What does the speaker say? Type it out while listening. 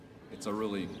It's a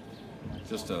really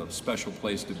just a special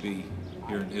place to be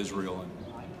here in Israel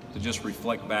and to just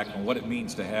reflect back on what it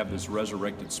means to have this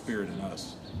resurrected spirit in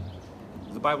us.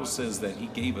 The Bible says that he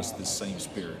gave us this same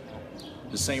spirit,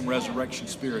 the same resurrection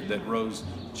spirit that rose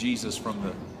Jesus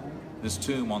from this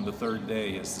tomb on the third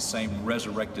day is the same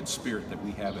resurrected spirit that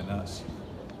we have in us.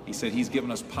 He said he's given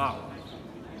us power.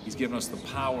 He's given us the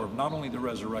power of not only the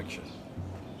resurrection,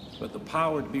 but the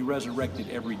power to be resurrected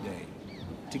every day,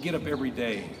 to get up every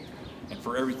day, and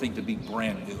for everything to be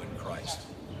brand new in Christ.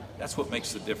 That's what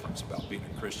makes the difference about being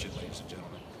a Christian, ladies and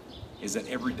gentlemen, is that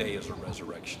every day is a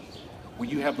resurrection. When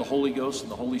you have the Holy Ghost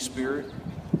and the Holy Spirit,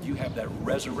 you have that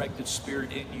resurrected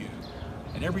spirit in you.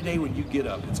 And every day when you get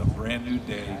up, it's a brand new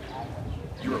day.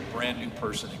 You're a brand new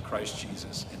person in Christ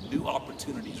Jesus, and new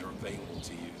opportunities are available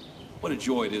to you. What a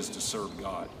joy it is to serve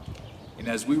God. And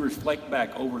as we reflect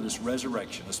back over this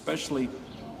resurrection, especially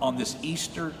on this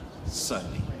Easter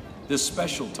Sunday, this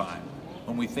special time,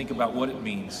 when we think about what it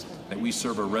means that we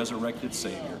serve a resurrected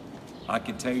Savior, I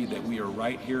can tell you that we are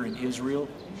right here in Israel,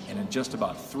 and in just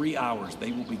about 3 hours,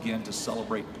 they will begin to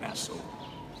celebrate Passover.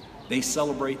 They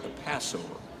celebrate the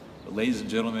Passover. But ladies and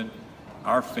gentlemen,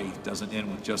 our faith doesn't end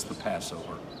with just the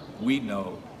Passover. We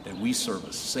know that we serve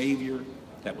a Savior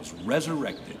that was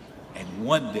resurrected, and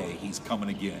one day he's coming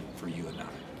again for you and I.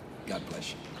 God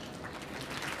bless you.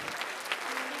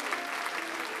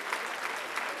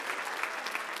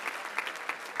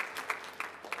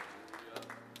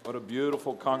 What a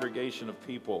beautiful congregation of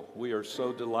people. We are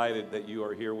so delighted that you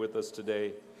are here with us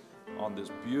today on this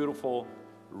beautiful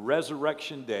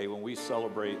Resurrection Day when we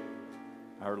celebrate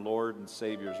our Lord and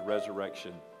Savior's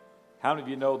resurrection. How many of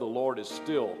you know the Lord is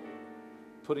still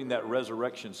putting that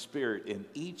resurrection spirit in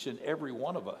each and every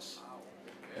one of us?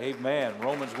 Amen.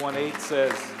 Romans 1:8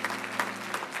 says,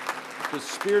 the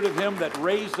spirit of him that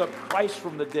raised up Christ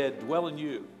from the dead dwell in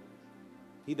you.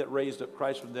 He that raised up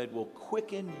Christ from the dead will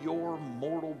quicken your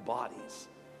mortal bodies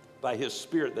by his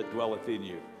spirit that dwelleth in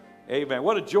you. Amen.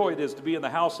 What a joy it is to be in the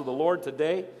house of the Lord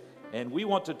today. And we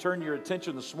want to turn your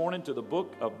attention this morning to the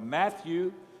book of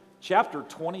Matthew, chapter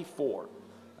 24.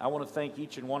 I want to thank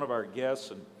each and one of our guests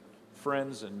and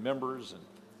friends and members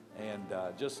and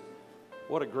just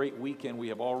what a great weekend we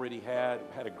have already had.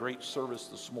 Had a great service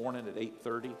this morning at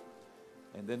 8:30.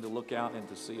 And then to look out and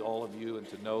to see all of you and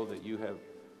to know that you have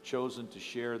chosen to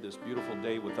share this beautiful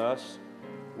day with us.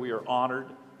 We are honored.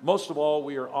 Most of all,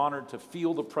 we are honored to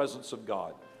feel the presence of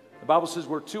God. The Bible says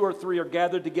where 2 or 3 are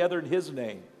gathered together in his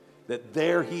name, that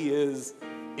there he is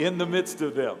in the midst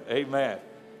of them. Amen.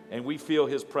 And we feel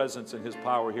his presence and his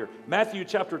power here. Matthew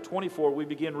chapter 24, we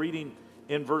begin reading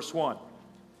in verse 1.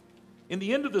 In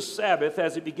the end of the Sabbath,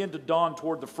 as it began to dawn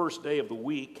toward the first day of the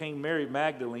week, came Mary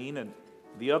Magdalene and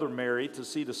the other Mary to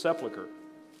see the sepulchre.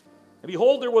 And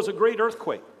behold, there was a great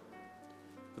earthquake.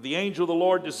 For the angel of the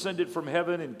Lord descended from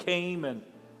heaven and came and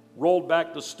rolled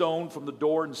back the stone from the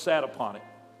door and sat upon it.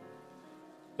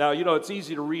 Now, you know, it's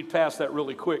easy to read past that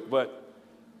really quick, but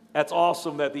that's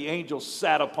awesome that the angel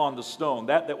sat upon the stone.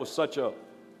 That was such a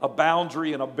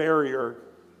boundary and a barrier.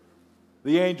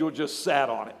 The angel just sat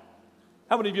on it.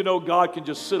 How many of you know God can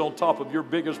just sit on top of your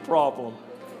biggest problem?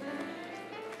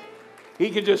 He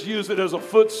can just use it as a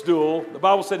footstool. The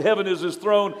Bible said heaven is his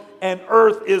throne and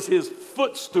earth is his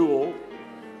footstool.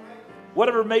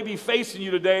 Whatever may be facing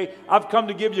you today, I've come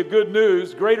to give you good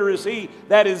news. Greater is he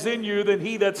that is in you than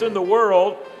he that's in the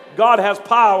world. God has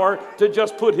power to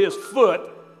just put his foot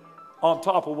on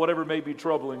top of whatever may be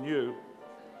troubling you.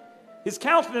 His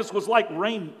countenance was like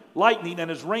lightning, and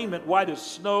his raiment white as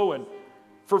snow. And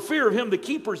for fear of him, the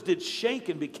keepers did shake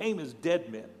and became as dead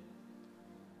men.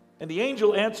 And the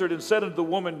angel answered and said unto the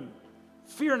woman,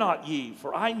 Fear not ye,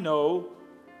 for I know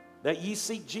that ye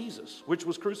seek Jesus, which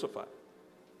was crucified.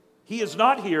 He is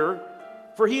not here,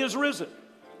 for he is risen.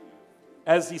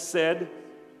 As he said,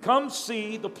 Come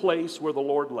see the place where the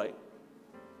Lord lay.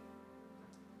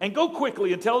 And go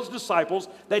quickly and tell his disciples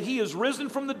that he is risen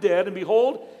from the dead, and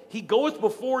behold, he goeth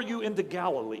before you into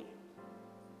Galilee.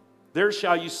 There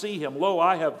shall you see him. Lo,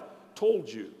 I have told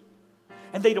you.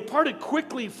 And they departed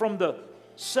quickly from the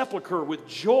sepulchre with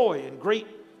joy and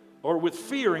with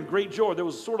fear and great joy. There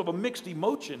was sort of a mixed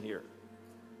emotion here.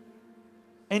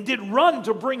 And did run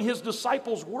to bring his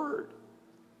disciples word.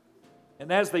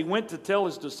 And as they went to tell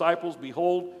his disciples,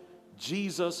 behold,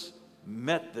 Jesus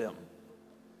met them,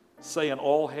 saying,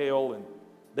 All hail. And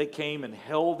they came and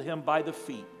held him by the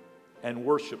feet and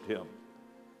worshiped him.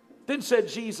 Then said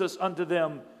Jesus unto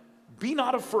them, Be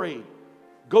not afraid.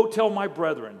 Go tell my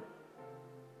brethren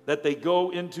that they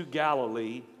go into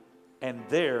Galilee, and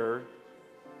there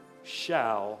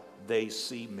shall they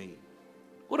see me.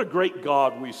 What a great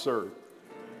God we serve.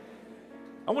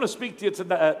 I want to speak to you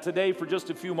today for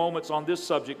just a few moments on this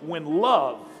subject. When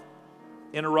love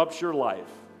interrupts your life.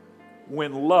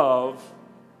 When love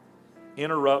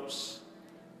interrupts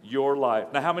your life.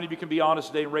 Now, how many of you can be honest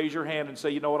today and raise your hand and say,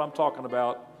 you know what I'm talking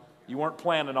about? You weren't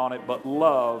planning on it, but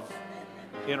love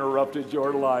interrupted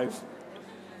your life.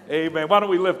 Amen. Why don't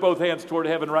we lift both hands toward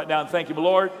heaven right now and thank you,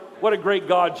 Lord. What a great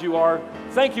God you are.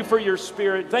 Thank you for your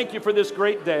spirit. Thank you for this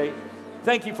great day.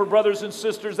 Thank you for brothers and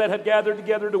sisters that have gathered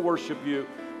together to worship you.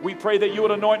 We pray that you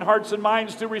would anoint hearts and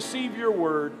minds to receive your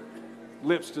word,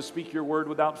 lips to speak your word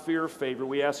without fear or favor.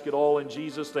 We ask it all in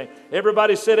Jesus' name.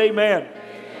 Everybody said amen.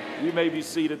 Amen. You may be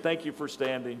seated. Thank you for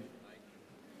standing.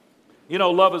 You know,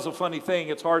 love is a funny thing.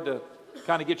 It's hard to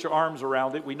kind of get your arms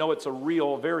around it. We know it's a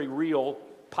real, very real,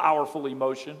 powerful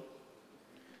emotion.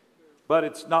 But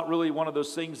it's not really one of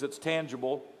those things that's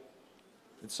tangible.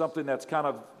 It's something that's kind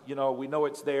of, you know, we know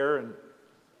it's there and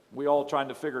we all trying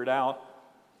to figure it out.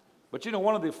 But you know,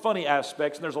 one of the funny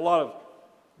aspects, and there's a lot of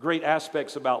great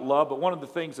aspects about love, but one of the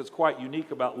things that's quite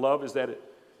unique about love is that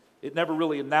it never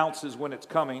really announces when it's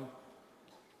coming.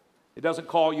 It doesn't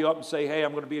call you up and say, hey,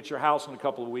 I'm going to be at your house in a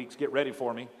couple of weeks, get ready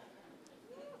for me.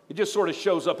 It just sort of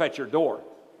shows up at your door.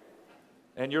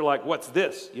 And you're like, what's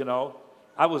this, you know?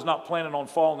 I was not planning on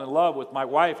falling in love with my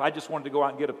wife. I just wanted to go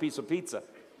out and get a piece of pizza.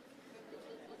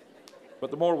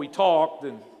 But the more we talked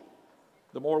and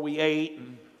the more we ate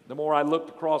and the more I looked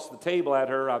across the table at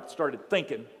her, I started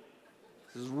thinking,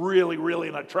 this is really, really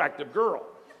an attractive girl.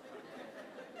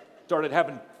 Started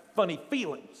having funny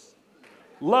feelings.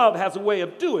 Love has a way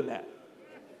of doing that.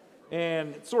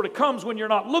 And it sort of comes when you're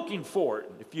not looking for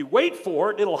it. If you wait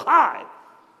for it, it'll hide.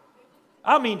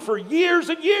 I mean, for years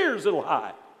and years, it'll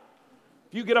hide.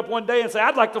 If you get up one day and say,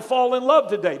 I'd like to fall in love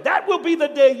today, that will be the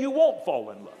day you won't fall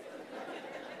in love.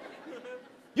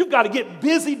 You've got to get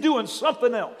busy doing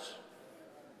something else.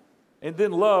 And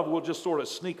then love will just sort of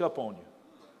sneak up on you.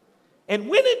 And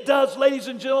when it does, ladies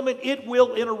and gentlemen, it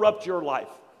will interrupt your life.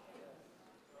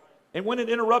 And when it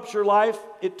interrupts your life,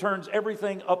 it turns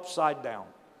everything upside down.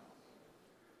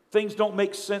 Things don't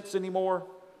make sense anymore.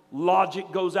 Logic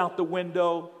goes out the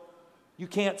window. You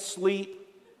can't sleep.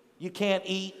 You can't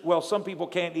eat. Well, some people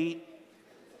can't eat.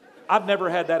 I've never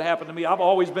had that happen to me. I've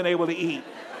always been able to eat.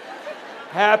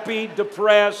 Happy,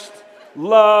 depressed,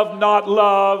 love, not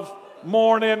love,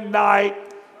 morning, night.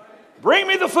 Bring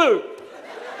me the food.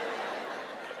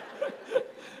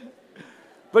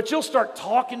 But you'll start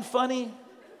talking funny.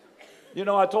 You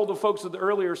know, I told the folks at the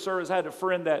earlier service, I had a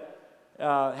friend that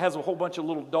has a whole bunch of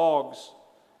little dogs.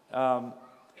 I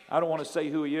don't want to say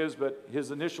who he is, but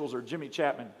his initials are Jimmy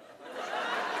Chapman.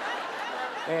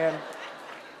 And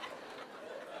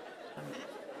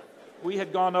we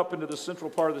had gone up into the central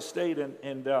part of the state,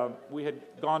 and we had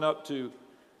gone up to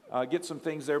get some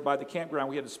things there by the campground.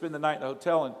 We had to spend the night in the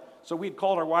hotel, and so we had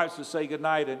called our wives to say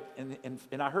goodnight,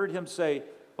 and I heard him say,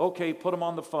 okay, put them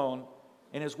on the phone.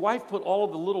 And his wife put all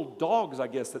of the little dogs, I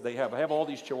guess, that they have. I have all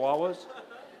these chihuahuas.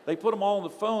 They put them all on the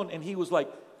phone, and he was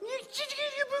like,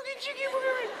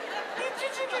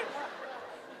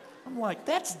 I'm like,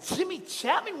 that's Jimmy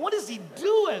Chapman? What is he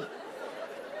doing?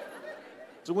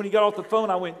 So when he got off the phone,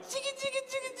 I went, it's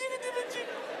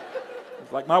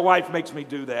like my wife makes me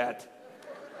do that.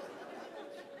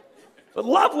 But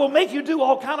love will make you do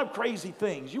all kind of crazy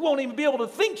things. You won't even be able to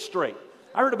think straight.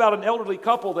 I heard about an elderly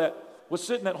couple that was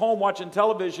sitting at home watching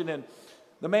television, and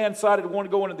the man decided to want to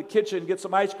go into the kitchen and get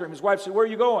some ice cream. His wife said, where are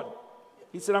you going?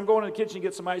 He said, I'm going to the kitchen to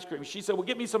get some ice cream. She said, well,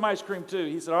 get me some ice cream too.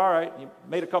 He said, all right. He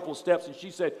made a couple of steps, and she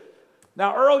said,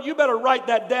 now, Earl, you better write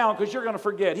that down because you're going to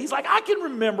forget. He's like, I can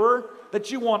remember that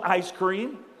you want ice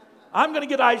cream. I'm going to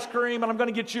get ice cream, and I'm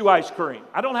going to get you ice cream.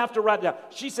 I don't have to write it down.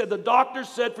 She said, the doctor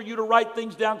said for you to write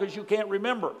things down because you can't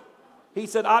remember. He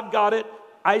said, I've got it.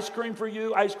 Ice cream for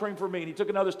you, ice cream for me. And he took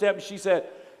another step, and she said,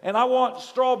 and I want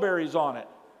strawberries on it.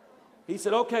 He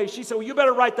said, okay. She said, well, you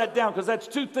better write that down because that's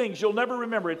two things you'll never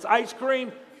remember. It's ice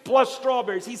cream plus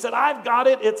strawberries. He said, I've got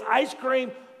it. It's ice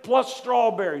cream plus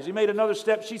strawberries. He made another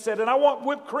step. She said, and I want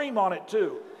whipped cream on it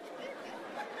too.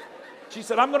 She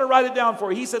said, I'm going to write it down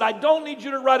for you. He said, I don't need you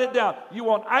to write it down. You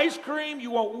want ice cream, you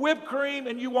want whipped cream,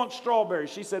 and you want strawberries.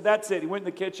 She said, that's it. He went in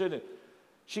the kitchen, and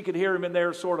she could hear him in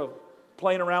there sort of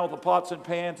playing around with the pots and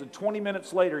pans. And 20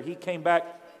 minutes later, he came back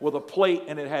with a plate,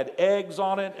 and it had eggs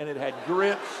on it, and it had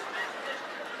grits,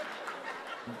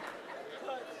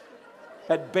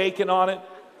 had bacon on it.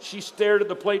 She stared at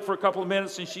the plate for a couple of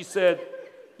minutes, and she said,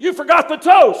 you forgot the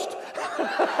toast.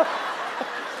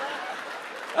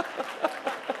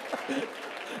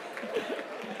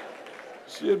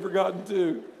 She had forgotten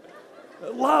too.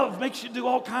 Love makes you do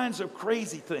all kinds of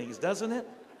crazy things, doesn't it?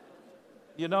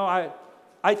 You know,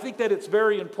 I think that it's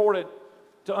very important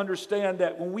to understand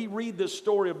that when we read this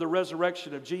story of the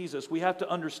resurrection of Jesus, we have to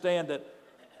understand that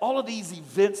all of these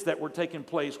events that were taking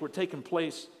place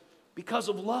because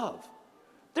of love.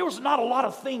 There was not a lot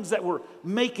of things that were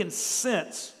making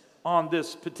sense on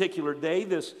this particular day,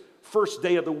 this first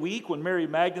day of the week when Mary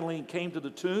Magdalene came to the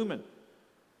tomb and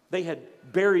they had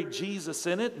buried Jesus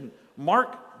in it. And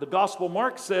Mark, the Gospel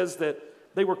Mark, says that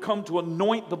they were come to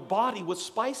anoint the body with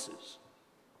spices,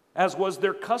 as was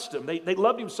their custom. They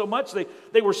loved him so much,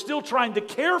 they were still trying to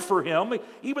care for him,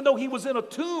 even though he was in a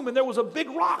tomb and there was a big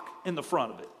rock in the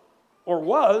front of it, or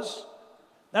was.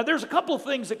 Now, there's a couple of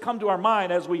things that come to our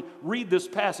mind as we read this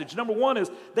passage. Number one is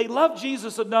they loved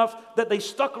Jesus enough that they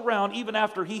stuck around even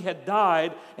after he had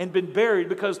died and been buried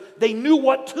because they knew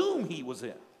what tomb he was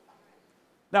in.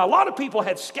 Now, a lot of people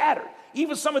had scattered.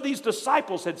 Even some of these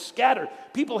disciples had scattered.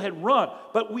 People had run.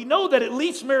 But we know that at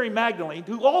least Mary Magdalene,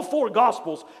 who all four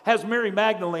Gospels has Mary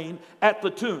Magdalene at the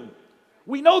tomb.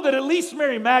 We know that at least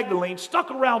Mary Magdalene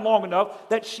stuck around long enough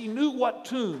that she knew what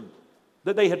tomb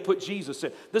that they had put Jesus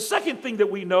in. The second thing that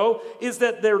we know is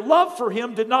that their love for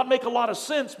him did not make a lot of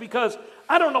sense because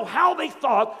I don't know how they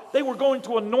thought they were going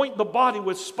to anoint the body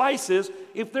with spices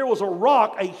if there was a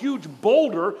rock, a huge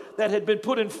boulder that had been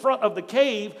put in front of the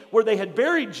cave where they had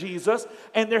buried Jesus,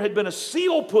 and there had been a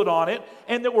seal put on it,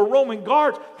 and there were Roman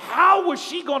guards. How was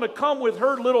she going to come with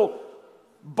her little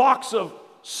box of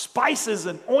spices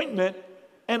and ointment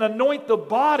and anoint the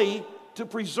body to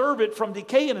preserve it from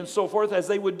decaying and so forth as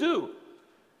they would do?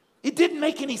 It didn't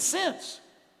make any sense.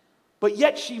 But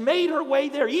yet she made her way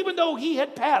there, even though he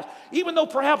had passed, even though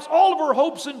perhaps all of her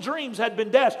hopes and dreams had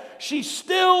been dashed, she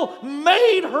still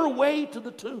made her way to the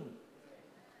tomb.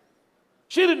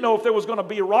 She didn't know if there was going to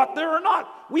be a rock there or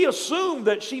not. We assumed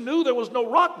that she knew there was no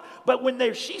rock, but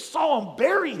when she saw him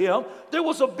bury him, there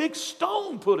was a big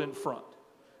stone put in front.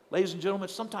 Ladies and gentlemen,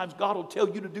 sometimes God will tell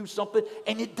you to do something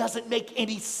and it doesn't make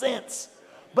any sense.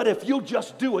 But if you'll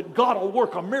just do it, God will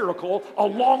work a miracle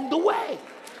along the way.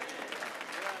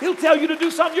 He'll tell you to do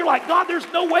something. You're like, God,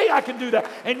 there's no way I can do that.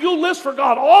 And you'll list for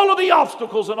God all of the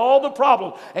obstacles and all the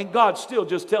problems. And God still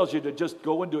just tells you to just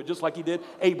go and do it, just like he did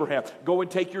Abraham. Go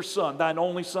and take your son, thine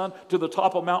only son, to the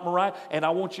top of Mount Moriah, and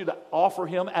I want you to offer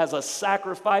him as a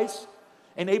sacrifice.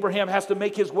 And Abraham has to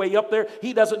make his way up there.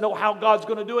 He doesn't know how God's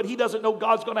going to do it. He doesn't know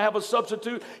God's going to have a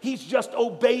substitute. He's just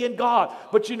obeying God.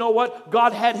 But you know what?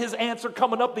 God had his answer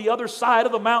coming up the other side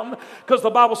of the mountain, because the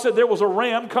Bible said there was a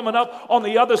ram coming up on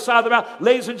the other side of the mountain.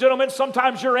 Ladies and gentlemen,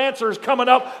 sometimes your answer is coming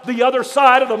up the other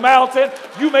side of the mountain.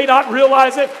 You may not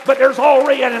realize it, but there's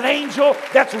already an angel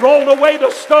that's rolled away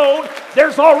the stone.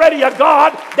 There's already a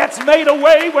God that's made a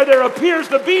way where there appears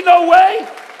to be no way.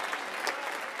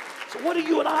 So what do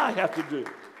you and I have to do?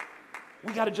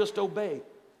 We got to just obey.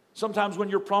 Sometimes when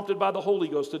you're prompted by the Holy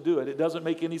Ghost to do it, it doesn't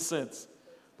make any sense.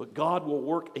 But God will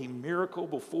work a miracle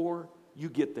before you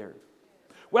get there.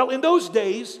 Well, in those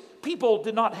days, people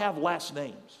did not have last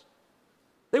names.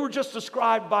 They were just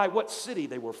described by what city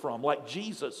they were from, like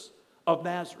Jesus of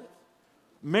Nazareth.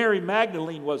 Mary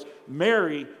Magdalene was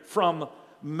Mary from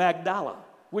Magdala,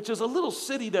 which is a little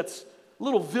city that's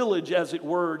little village, as it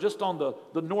were, just on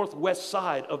the northwest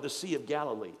side of the Sea of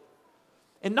Galilee.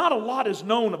 And not a lot is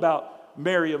known about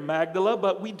Mary of Magdala,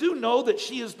 but we do know that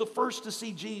she is the first to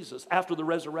see Jesus after the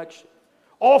resurrection.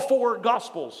 All four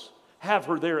Gospels have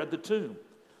her there at the tomb.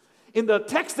 In the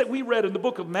text that we read in the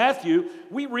book of Matthew,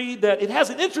 we read that it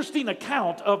has an interesting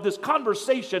account of this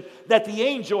conversation that the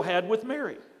angel had with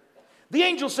Mary. The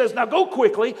angel says, now go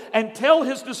quickly and tell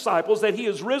his disciples that he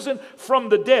is risen from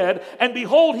the dead, and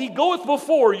behold, he goeth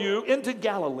before you into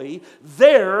Galilee.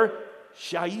 There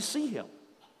shall ye see him.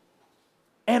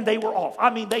 And they were off. I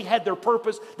mean, they had their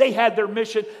purpose. They had their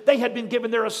mission. They had been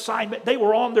given their assignment. They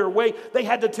were on their way. They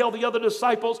had to tell the other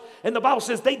disciples. And the Bible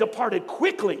says they departed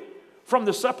quickly from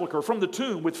the sepulcher, from the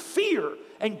tomb, with fear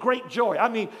and great joy. I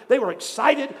mean, they were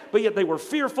excited, but yet they were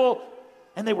fearful.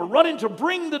 And they were running to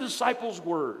bring the disciples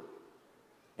word.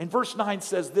 And verse 9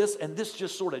 says this, and this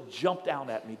just sort of jumped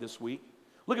out at me this week.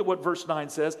 Look at what verse 9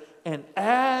 says. And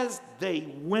as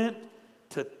they went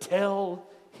to tell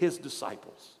his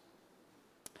disciples.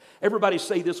 Everybody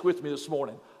say this with me this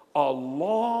morning.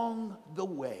 Along the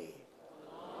way.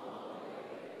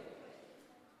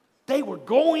 They were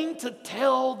going to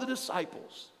tell the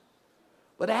disciples.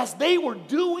 But as they were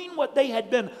doing what they had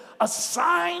been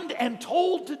assigned and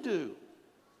told to do,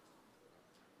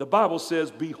 the Bible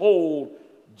says, behold,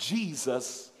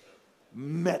 Jesus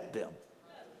met them.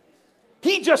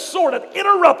 He just sort of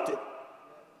interrupted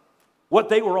what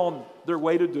they were on their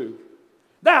way to do.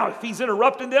 Now, if he's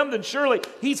interrupting them, then surely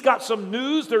he's got some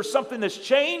news. There's something that's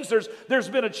changed. There's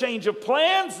been a change of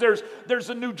plans. There's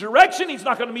a new direction. He's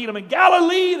not going to meet them in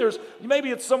Galilee.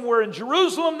 Maybe it's somewhere in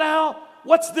Jerusalem now.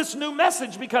 What's this new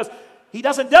message? Because he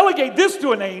doesn't delegate this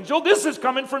to an angel. This is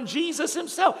coming from Jesus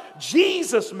himself.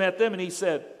 Jesus met them and he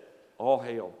said, all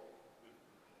hail.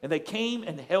 And they came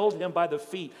and held him by the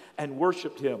feet and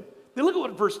worshiped him. Then look at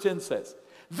what verse 10 says.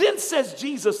 Then says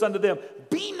Jesus unto them,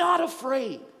 be not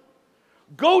afraid.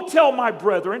 Go tell my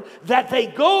brethren that they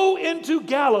go into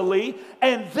Galilee,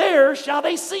 and there shall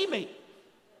they see me.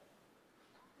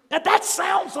 Now that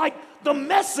sounds like the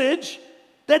message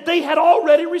that they had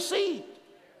already received.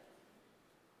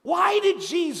 Why did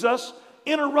Jesus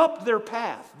interrupt their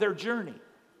path, their journey?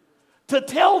 To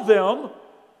tell them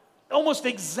almost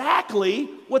exactly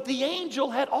what the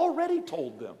angel had already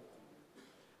told them.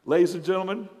 Ladies and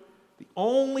gentlemen, the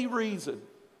only reason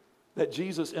that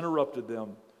Jesus interrupted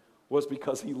them was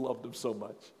because he loved them so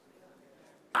much.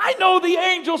 I know the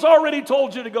angels already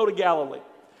told you to go to Galilee.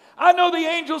 I know the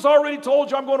angels already told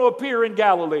you I'm going to appear in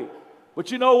Galilee.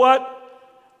 But you know what?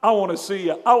 I want to see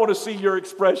you. I want to see your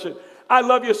expression. I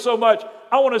love you so much.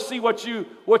 I want to see what you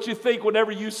think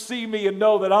whenever you see me and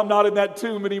know that I'm not in that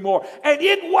tomb anymore. And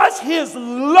it was his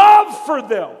love for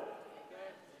them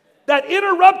that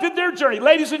interrupted their journey.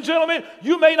 Ladies and gentlemen,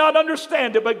 you may not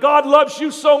understand it, but God loves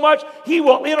you so much, he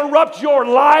will interrupt your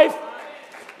life.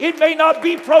 It may not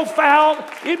be profound.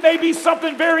 It may be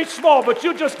something very small, but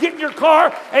you just get in your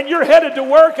car and you're headed to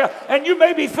work, and you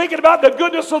may be thinking about the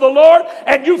goodness of the Lord,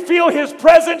 and you feel his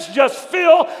presence just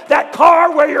fill that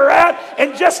car where you're at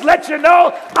and just let you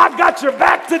know, I've got your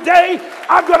back today.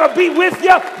 I'm going to be with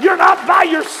you. You're not by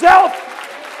yourself.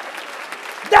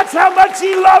 That's how much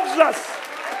he loves us.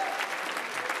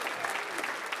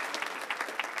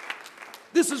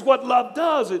 This is what love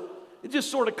does. It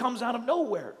just sort of comes out of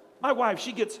nowhere. My wife,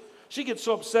 she gets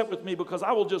so upset with me because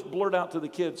I will just blurt out to the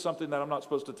kids something that I'm not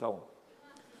supposed to tell them.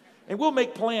 And we'll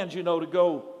make plans, to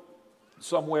go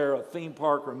somewhere, a theme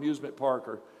park or amusement park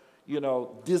or,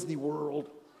 Disney World.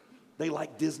 They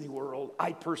like Disney World.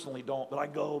 I personally don't, but I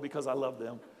go because I love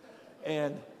them.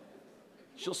 And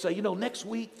she'll say, next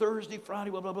week, Thursday, Friday,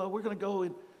 blah, blah, blah, we're going to go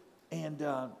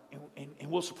and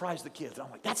we'll surprise the kids. And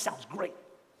I'm like, that sounds great.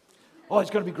 Oh, it's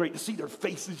going to be great to see their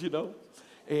faces,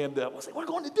 And we'll say, we're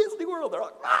going to Disney World. They're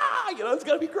like, it's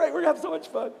going to be great. We're going to have so much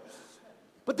fun.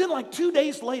 But then like 2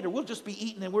 days later, we'll just be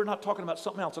eating and we're not talking about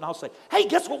something else. And I'll say, hey,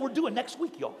 guess what we're doing next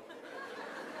week, y'all?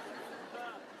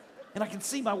 And I can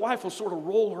see my wife will sort of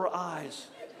roll her eyes.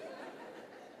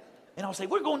 And I'll say,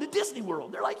 we're going to Disney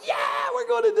World. They're like, yeah, we're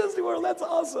going to Disney World. That's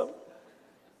awesome.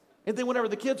 And then whenever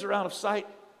the kids are out of sight,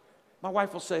 my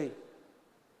wife will say,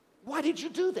 why did you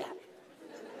do that?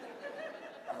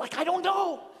 I'm like, I don't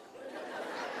know.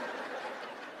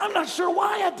 I'm not sure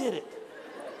why I did it.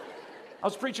 I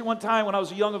was preaching one time when I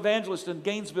was a young evangelist in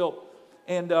Gainesville,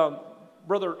 and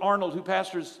Brother Arnold, who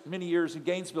pastors many years in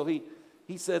Gainesville, he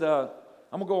said, I'm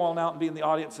going to go on out and be in the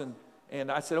audience.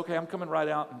 And I said, okay, I'm coming right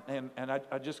out, and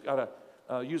I just got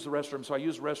to use the restroom. So I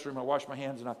used the restroom, I washed my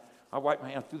hands, and I wiped my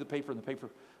hands, threw the paper in the paper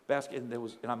basket,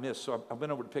 and I missed. So I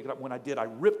went over to pick it up. When I did, I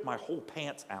ripped my whole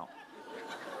pants out.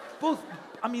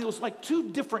 It was like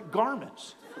two different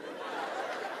garments.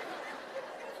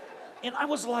 And I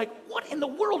was like, what in the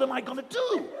world am I going to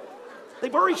do?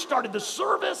 They've already started the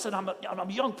service, and I'm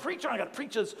a young preacher. I got to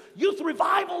preach this youth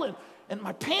revival, and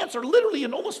my pants are literally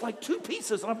in almost like two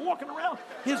pieces, and I'm walking around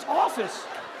his office,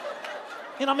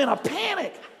 and I'm in a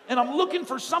panic, and I'm looking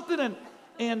for something,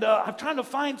 and I'm trying to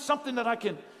find something that I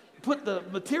can put the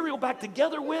material back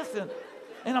together with,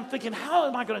 and I'm thinking, how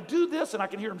am I going to do this? And I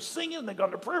can hear them singing, and they got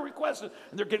their prayer requests, and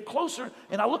they're getting closer.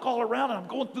 And I look all around, and I'm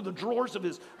going through the drawers of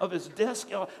his desk.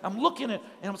 I'm looking and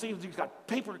I'm seeing he's got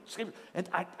paper, and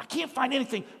I can't find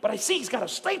anything. But I see he's got a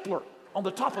stapler on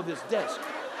the top of his desk.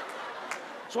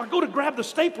 So I go to grab the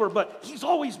stapler, but he's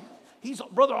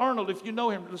Brother Arnold, if you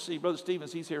know him, let's see, Brother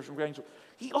Stevens, he's here from Gainesville.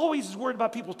 He always is worried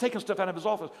about people taking stuff out of his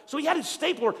office. So he had his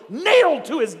stapler nailed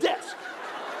to his desk.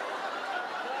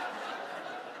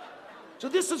 So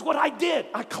this is what I did.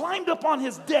 I climbed up on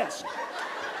his desk.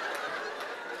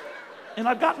 And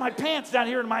I've got my pants down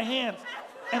here in my hands.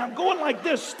 And I'm going like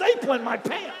this, stapling my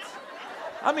pants.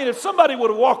 If somebody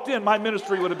would have walked in, my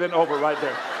ministry would have been over right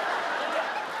there.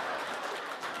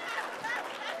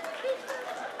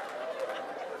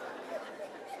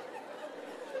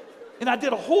 And I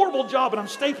did a horrible job, and I'm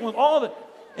stapling all of it.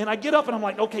 And I get up and I'm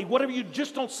like, okay, whatever you,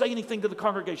 just don't say anything to the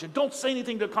congregation. Don't say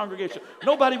anything to the congregation.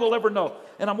 Nobody will ever know.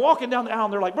 And I'm walking down the aisle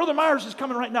and they're like, Brother Myers is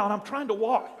coming right now. And I'm trying to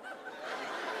walk.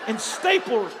 And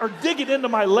staplers are digging into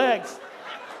my legs.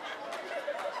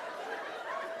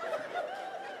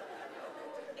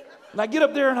 I get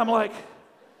up there and I'm like,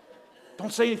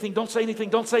 don't say anything, don't say anything,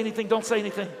 don't say anything, don't say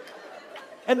anything.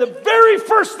 And the very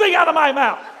first thing out of my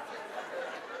mouth,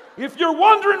 if you're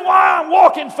wondering why I'm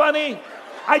walking funny,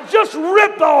 I just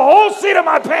ripped the whole seat of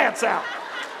my pants out.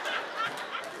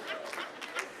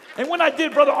 And when I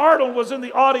did, Brother Arnold was in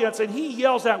the audience and he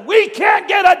yells out, we can't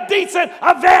get a decent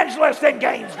evangelist in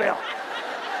Gainesville.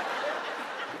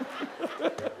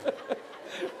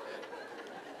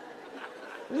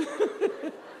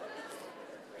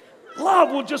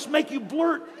 Love will just make you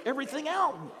blurt everything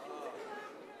out.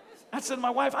 I said to my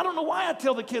wife, I don't know why I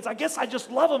tell the kids. I guess I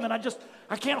just love them and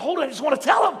I can't hold it. I just want to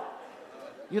tell them.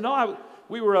 You know,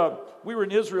 we were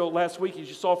in Israel last week, as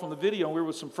you saw from the video, and we were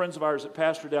with some friends of ours that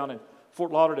pastor down in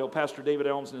Fort Lauderdale, Pastor David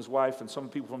Elms and his wife and some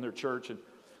people from their church. And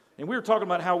we were talking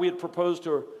about how we had proposed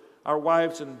to our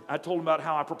wives, and I told them about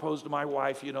how I proposed to my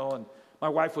wife, you know, and my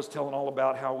wife was telling all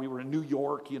about how we were in New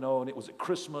York, you know, and it was at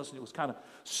Christmas, and it was kind of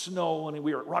snowing, and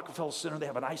we were at Rockefeller Center. They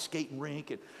have an ice skating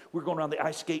rink, and we were going around the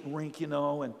ice skating rink, you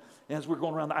know, and as we were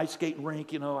going around the ice skating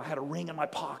rink, you know, I had a ring in my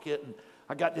pocket, and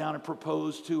I got down and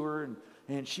proposed to her,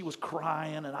 and she was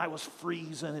crying, and I was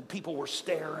freezing, and people were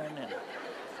staring,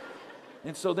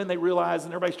 and so then they realized,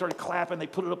 and everybody started clapping. They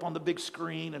put it up on the big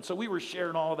screen, and so we were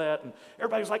sharing all that, and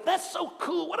everybody was like, that's so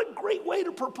cool. What a great way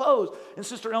to propose. And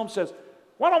Sister Elm says,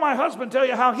 why don't my husband tell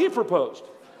you how he proposed?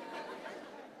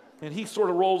 And he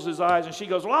sort of rolls his eyes, and she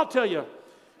goes, well, I'll tell you.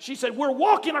 She said, we're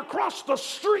walking across the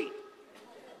street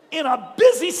in a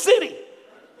busy city,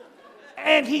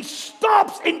 and he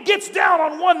stops and gets down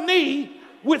on one knee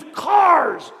with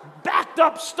cars backed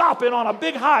up stopping on a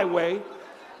big highway,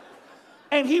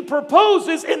 and he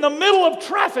proposes in the middle of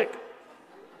traffic.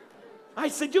 I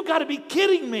said, you got to be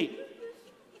kidding me.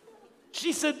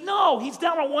 She said, no, he's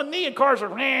down on one knee and cars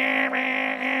are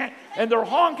and they're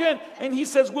honking, and he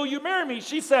says, will you marry me?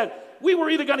 She said, we were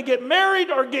either going to get married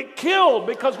or get killed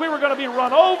because we were going to be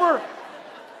run over.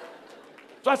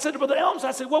 So I said to Brother Elms,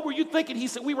 I said, what were you thinking? He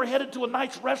said, we were headed to a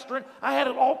nice restaurant. I had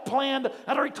it all planned.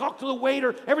 I'd already talked to the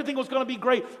waiter. Everything was going to be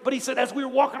great. But he said, as we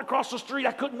were walking across the street,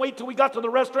 I couldn't wait till we got to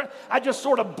the restaurant. I just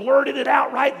sort of blurted it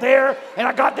out right there. And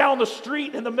I got down the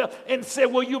street in the middle and said,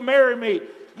 will you marry me?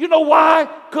 You know why?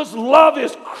 Because love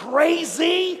is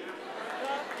crazy.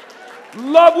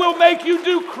 Love will make you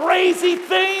do crazy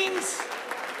things.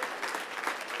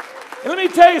 And let me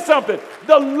tell you something.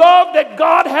 The love that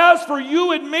God has for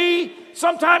you and me,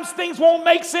 sometimes things won't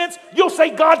make sense. You'll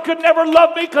say, God could never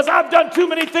love me because I've done too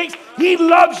many things. He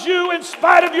loves you in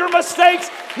spite of your mistakes.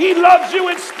 He loves you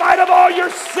in spite of all your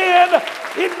sin.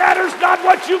 It matters not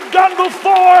what you've done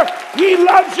before. He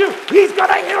loves you. He's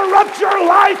going to interrupt your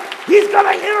life. He's going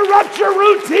to interrupt your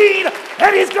routine.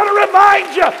 And he's going to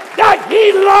remind you that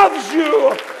he loves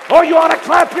you. Or you ought to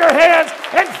clap your hands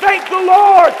and thank the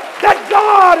Lord that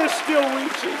God is still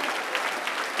reaching.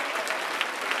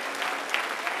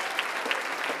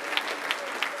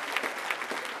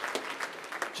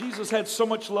 Jesus had so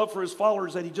much love for his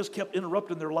followers that he just kept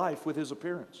interrupting their life with his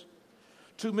appearance.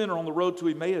 Two men are on the road to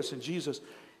Emmaus, and Jesus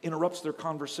interrupts their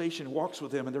conversation, walks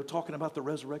with them, and they're talking about the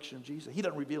resurrection of Jesus. He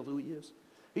doesn't reveal who he is.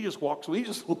 He just walks with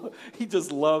him. He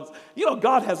just loves. You know,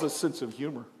 God has a sense of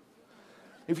humor.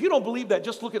 If you don't believe that,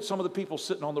 just look at some of the people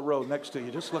sitting on the road next to you.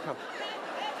 Just look up.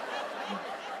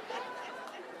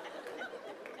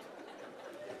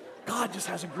 God just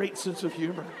has a great sense of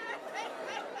humor.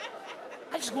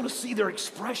 I just want to see their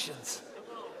expressions.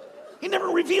 He never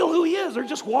revealed who he is. They're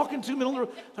just walking to him.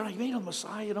 They're like, you ain't the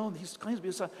Messiah, you know, and he claims to be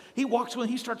a Messiah. He walks with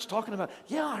him, he starts talking about,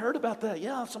 yeah, I heard about that.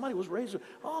 Yeah, somebody was raised.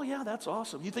 Oh, yeah, that's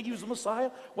awesome. You think he was the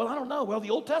Messiah? Well, I don't know. Well, the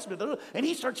Old Testament. And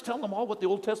he starts telling them all what the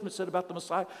Old Testament said about the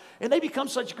Messiah. And they become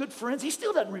such good friends. He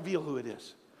still doesn't reveal who it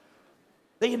is.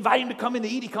 They invite him to come in to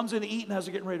eat. He comes in to eat, and as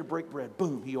they're getting ready to break bread,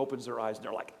 boom, he opens their eyes, and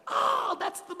they're like, oh,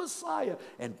 that's the Messiah.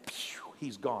 And phew,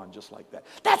 he's gone just like that.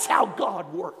 That's how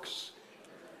God works.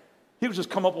 He'll just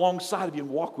come up alongside of you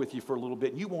and walk with you for a little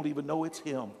bit, and you won't even know it's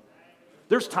him.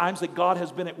 There's times that God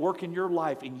has been at work in your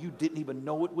life, and you didn't even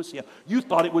know it was him. You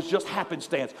thought it was just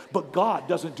happenstance, but God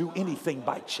doesn't do anything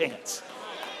by chance.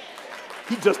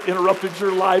 He just interrupted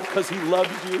your life because he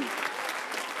loves you.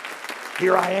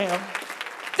 Here I am.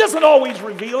 Doesn't always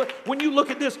reveal it. When you look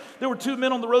at this, there were two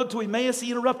men on the road to Emmaus.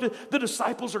 He interrupted. The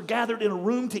disciples are gathered in a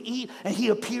room to eat, and he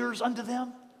appears unto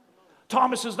them.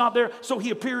 Thomas is not there, so he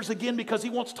appears again because he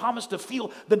wants Thomas to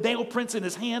feel the nail prints in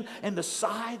his hand and the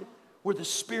side where the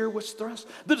spear was thrust.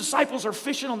 The disciples are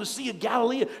fishing on the Sea of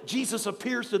Galilee. Jesus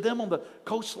appears to them on the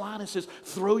coastline and says,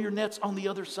 throw your nets on the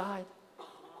other side.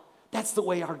 That's the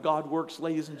way our God works,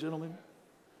 ladies and gentlemen.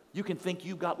 You can think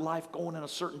you've got life going in a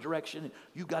certain direction and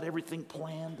you've got everything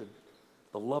planned, and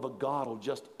the love of God will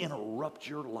just interrupt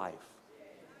your life.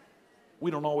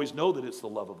 We don't always know that it's the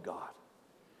love of God.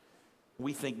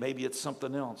 We think maybe it's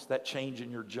something else, that change in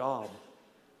your job.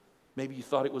 Maybe you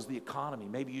thought it was the economy.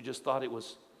 Maybe you just thought it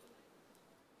was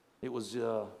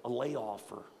a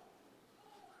layoff or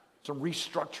some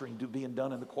restructuring being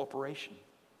done in the corporation.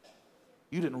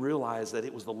 You didn't realize that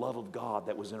it was the love of God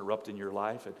that was interrupting your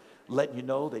life and letting you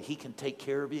know that He can take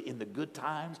care of you in the good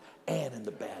times and in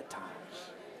the bad times.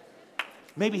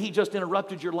 Maybe He just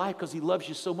interrupted your life because He loves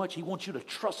you so much He wants you to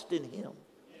trust in Him.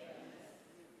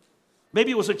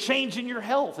 Maybe it was a change in your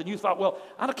health and you thought, well,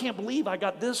 I can't believe I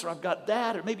got this or I've got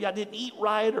that, or maybe I didn't eat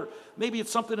right, or maybe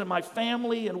it's something in my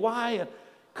family, and why? And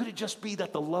could it just be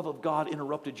that the love of God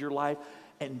interrupted your life?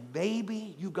 And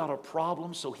maybe you got a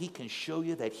problem so He can show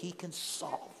you that He can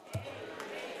solve it.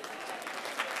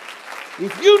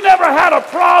 If you never had a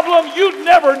problem, you'd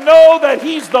never know that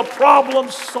He's the problem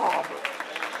solver.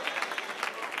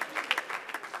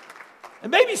 And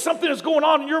maybe something is going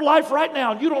on in your life right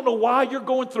now and you don't know why you're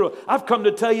going through it. I've come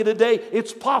to tell you today,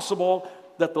 it's possible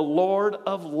that the Lord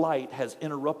of light has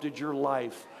interrupted your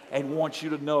life and wants you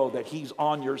to know that He's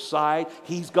on your side.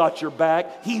 He's got your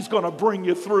back. He's going to bring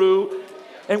you through.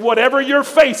 And whatever you're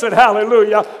facing,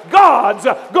 hallelujah, God's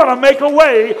going to make a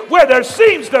way where there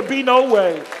seems to be no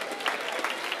way.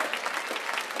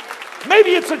 Maybe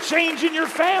it's a change in your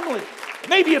family.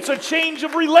 Maybe it's a change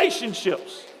of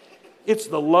relationships. It's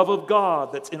the love of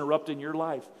God that's interrupting your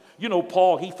life. You know,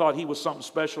 Paul, he thought he was something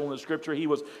special in the Scripture. He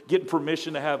was getting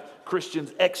permission to have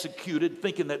Christians executed,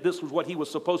 thinking that this was what he was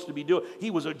supposed to be doing.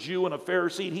 He was a Jew and a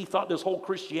Pharisee, and he thought this whole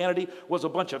Christianity was a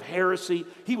bunch of heresy.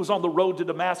 He was on the road to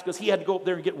Damascus. He had to go up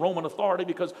there and get Roman authority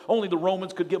because only the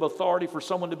Romans could give authority for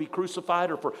someone to be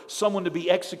crucified or for someone to be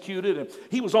executed. And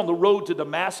he was on the road to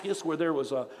Damascus where there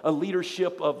was a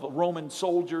leadership of Roman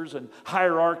soldiers and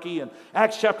hierarchy. And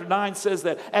Acts chapter 9 says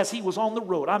that as he was on the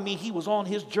road, he was on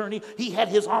his journey, he had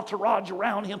his entourage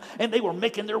around him, and they were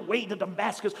making their way to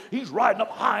Damascus. He's riding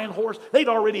up high on horse. They'd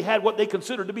already had what they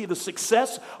considered to be the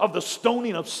success of the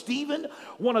stoning of Stephen,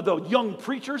 one of the young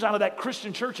preachers out of that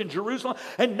Christian church in Jerusalem.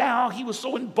 And now he was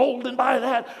so emboldened by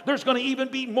that, there's going to even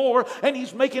be more. And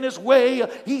he's making his way.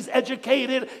 He's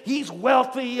educated. He's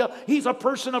wealthy. He's a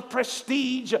person of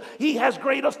prestige. He has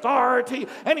great authority.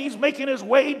 And he's making his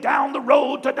way down the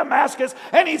road to Damascus.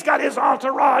 And he's got his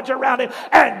entourage around him.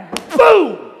 And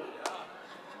boom!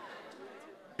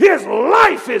 His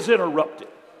life is interrupted.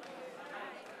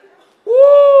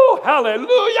 Woo!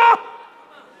 Hallelujah!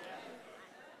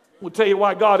 We'll tell you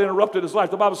why God interrupted his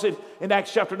life. The Bible said in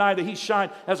Acts chapter 9 that he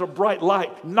shined as a bright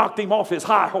light, knocked him off his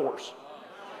high horse.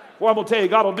 Well, I'm going to tell you,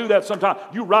 God will do that sometime.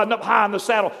 You riding up high in the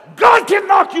saddle, God can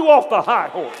knock you off the high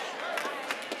horse.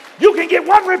 You can get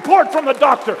one report from the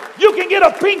doctor. You can get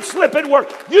a pink slip at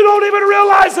work. You don't even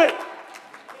realize it.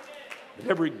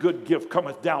 Every good gift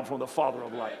cometh down from the Father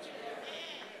of lights.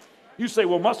 You say,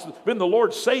 well, must have been the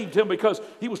Lord saved him because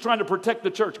he was trying to protect the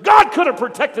church. God could have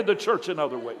protected the church in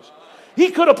other ways.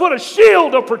 He could have put a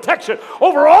shield of protection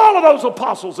over all of those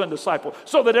apostles and disciples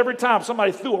so that every time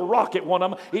somebody threw a rock at one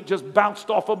of them, it just bounced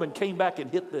off them and came back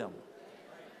and hit them.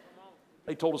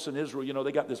 They told us in Israel, you know,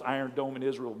 they got this Iron Dome in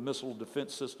Israel, missile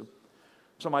defense system.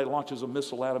 Somebody launches a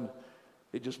missile at them,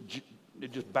 it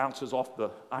just bounces off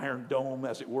the Iron Dome,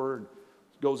 as it were, and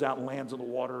goes out and lands in the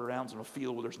water around in a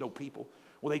field where there's no people.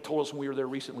 Well, they told us when we were there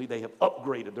recently, they have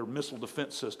upgraded their missile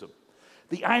defense system.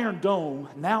 The Iron Dome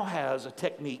now has a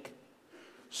technique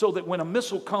so that when a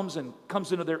missile comes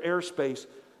into their airspace,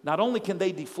 not only can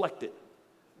they deflect it,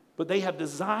 but they have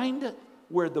designed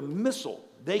where the missile,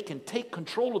 they can take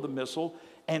control of the missile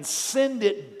and send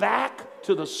it back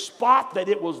to the spot that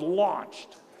it was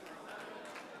launched.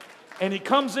 And it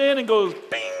comes in and goes,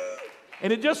 bing,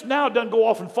 and it just now doesn't go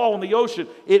off and fall in the ocean.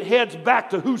 It heads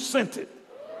back to who sent it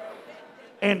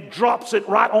and drops it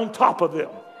right on top of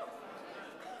them.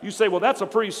 You say, well, that's a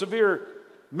pretty severe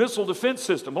missile defense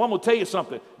system. Well, I'm going to tell you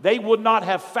something. They would not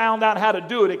have found out how to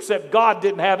do it except God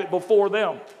didn't have it before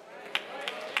them.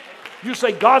 You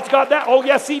say, God's got that? Oh,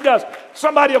 yes, He does.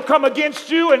 Somebody will come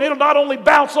against you and it'll not only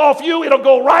bounce off you, it'll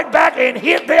go right back and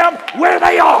hit them where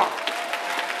they are.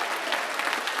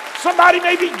 Somebody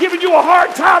may be giving you a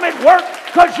hard time at work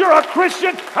because you're a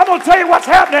Christian. I'm going to tell you what's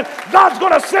happening. God's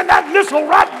going to send that missile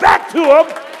right back to them.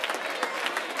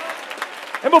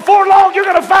 And before long, you're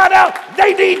going to find out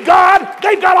they need God.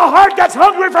 They've got a heart that's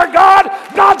hungry for God.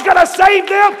 God's going to save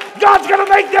them. God's going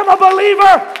to make them a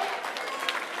believer.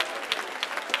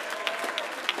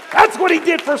 That's what He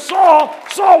did for Saul.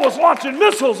 Saul was launching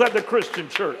missiles at the Christian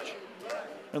church.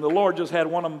 And the Lord just had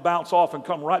one of them bounce off and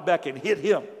come right back and hit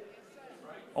him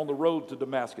on the road to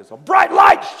Damascus. A bright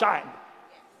light shined.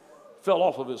 Fell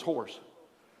off of his horse.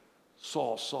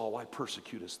 Saul, Saul, why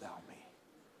persecutest thou me?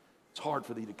 It's hard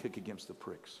for thee to kick against the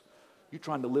pricks. You're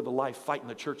trying to live a life fighting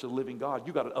the church of the living God.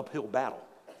 You got an uphill battle.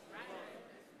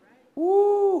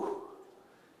 Woo!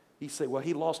 He said, well,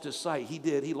 he lost his sight. He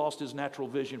did. He lost his natural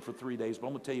vision for 3 days. But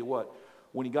I'm going to tell you what,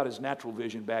 when he got his natural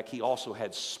vision back, he also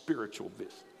had spiritual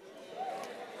vision.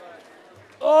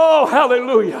 Oh,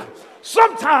 hallelujah.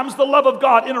 Sometimes the love of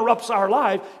God interrupts our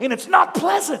life, and it's not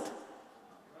pleasant.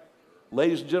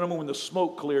 Ladies and gentlemen, when the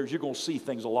smoke clears, you're going to see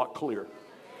things a lot clearer.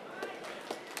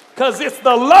 Because it's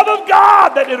the love of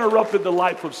God that interrupted the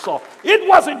life of Saul. It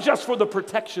wasn't just for the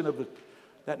protection of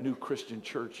that new Christian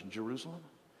church in Jerusalem.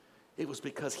 It was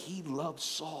because he loved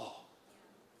Saul.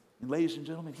 And ladies and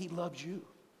gentlemen, he loves you.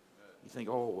 You think,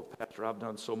 oh, well, Pastor, I've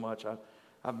done so much.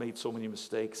 I've made so many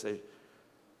mistakes.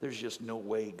 There's just no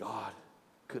way God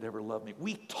could ever love me.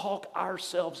 We talk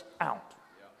ourselves out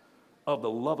of the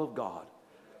love of God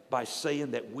by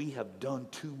saying that we have done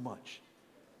too much,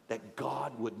 that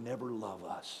God would never love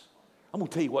us. I'm going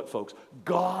to tell you what, folks.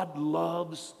 God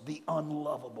loves the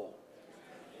unlovable.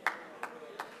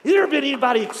 Has there been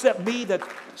anybody except me that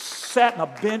sat on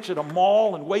a bench at a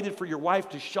mall and waited for your wife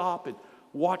to shop and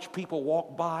watch people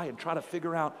walk by and try to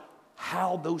figure out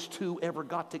how those two ever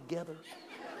got together?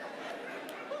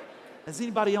 Has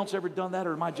anybody else ever done that,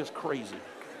 or am I just crazy?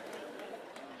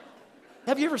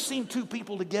 Have you ever seen two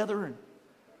people together and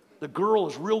the girl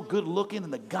is real good looking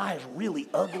and the guy is really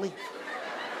ugly?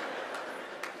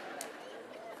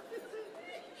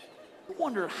 I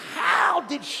wonder, how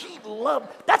did she love?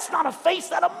 That's not a face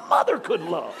that a mother could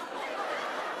love.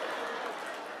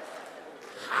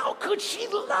 How could she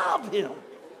love him?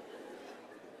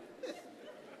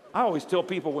 I always tell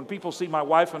people, when people see my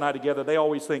wife and I together, they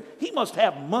always think, he must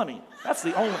have money. That's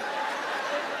the only...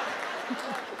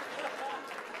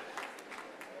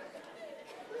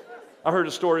 I heard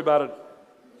a story about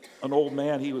an old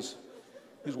man. He was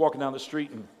walking down the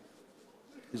street, and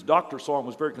his doctor saw him,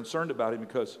 was very concerned about him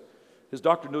because his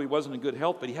doctor knew he wasn't in good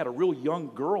health, but he had a real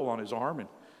young girl on his arm, and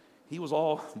he was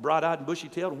all bright-eyed and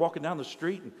bushy-tailed and walking down the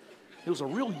street, and it was a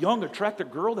real young, attractive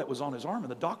girl that was on his arm,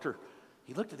 and the doctor,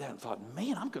 he looked at that and thought,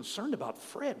 man, I'm concerned about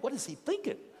Fred. What is he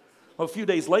thinking? Well, a few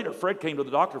days later, Fred came to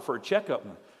the doctor for a checkup,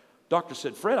 and the doctor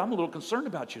said, Fred, I'm a little concerned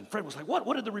about you. And Fred was like, what?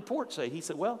 What did the report say? He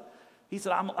said,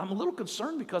 I'm a little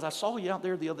concerned because I saw you out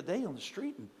there the other day on the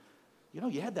street, and,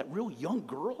 you had that real young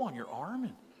girl on your arm.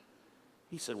 And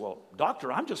he said, well, doctor,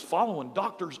 I'm just following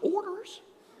doctor's orders.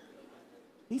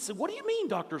 He said, what do you mean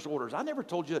doctor's orders? I never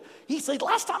told you that. He said,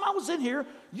 last time I was in here,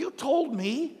 you told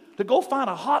me to go find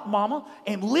a hot mama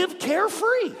and live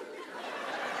carefree.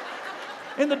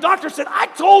 And the doctor said, I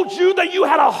told you that you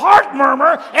had a heart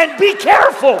murmur and be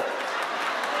careful.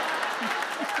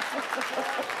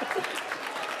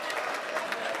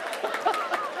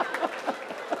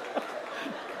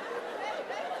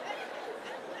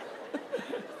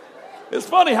 It's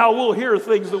funny how we'll hear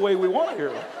things the way we want to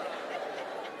hear them.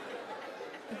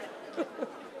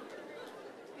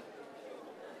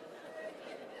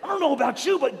 I don't know about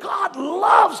you, but God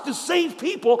loves to save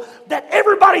people that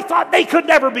everybody thought they could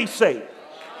never be saved.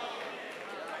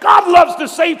 God loves to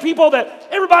save people that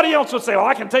everybody else would say, well,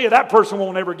 I can tell you that person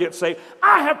won't ever get saved.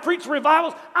 I have preached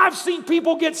revivals. I've seen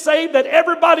people get saved that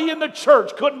everybody in the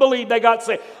church couldn't believe they got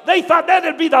saved. They thought that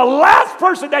would be the last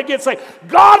person that gets saved.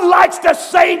 God likes to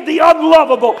save the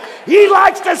unlovable. He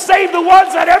likes to save the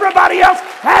ones that everybody else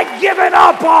had given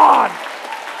up on.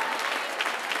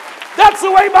 That's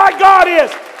the way my God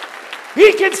is.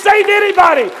 He can save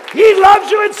anybody. He loves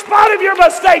you in spite of your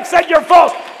mistakes and your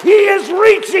faults. He is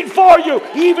reaching for you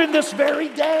even this very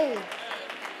day.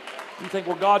 You think,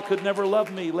 well, God could never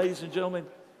love me. Ladies and gentlemen,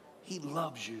 He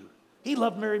loves you. He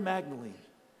loved Mary Magdalene.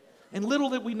 And little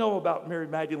that we know about Mary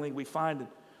Magdalene, we find in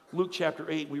Luke chapter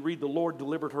 8, we read the Lord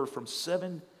delivered her from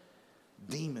 7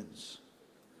 demons.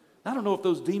 I don't know if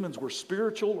those demons were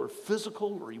spiritual or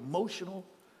physical or emotional,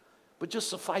 but just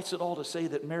suffice it all to say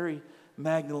that Mary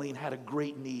Magdalene had a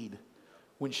great need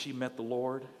when she met the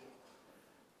Lord,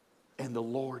 and the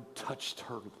Lord touched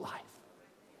her life.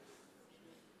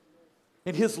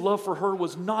 And His love for her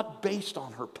was not based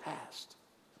on her past.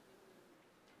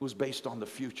 It was based on the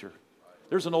future.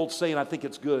 There's an old saying, I think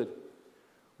it's good.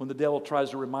 When the devil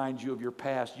tries to remind you of your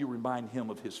past, you remind him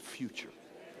of his future.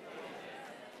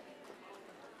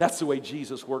 That's the way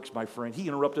Jesus works, my friend. He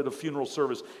interrupted a funeral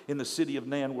service in the city of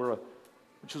Nain,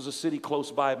 which was a city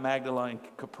close by Magdala and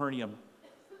Capernaum.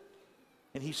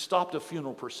 And He stopped a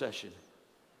funeral procession.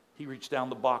 He reached down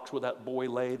the box where that boy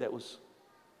lay that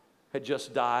had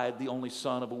just died, the only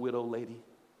son of a widow lady.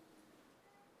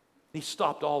 He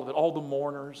stopped all of it, all the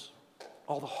mourners,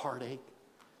 all the heartache.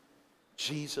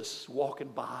 Jesus walking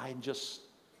by, and just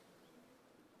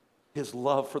His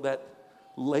love for that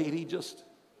lady just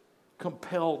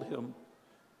compelled him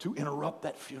to interrupt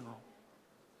that funeral.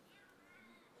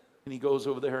 And he goes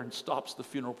over there and stops the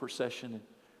funeral procession and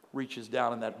reaches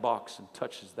down in that box and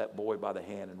touches that boy by the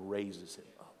hand and raises him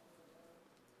up.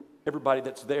 Everybody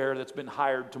that's there that's been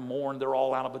hired to mourn, they're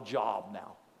all out of a job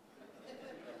now.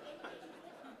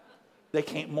 They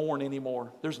can't mourn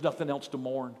anymore. There's nothing else to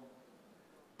mourn.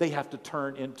 They have to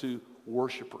turn into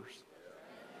worshipers.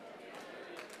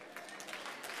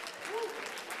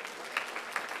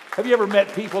 Have you ever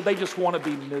met people, they just want to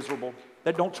be miserable?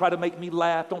 They don't try to make me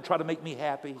laugh, don't try to make me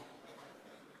happy.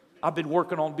 I've been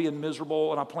working on being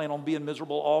miserable, and I plan on being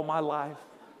miserable all my life.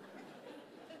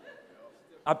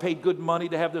 I paid good money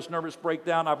to have this nervous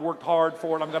breakdown. I've worked hard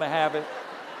for it. I'm going to have it.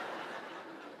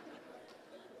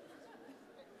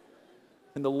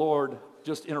 And the Lord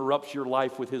just interrupts your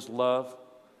life with His love.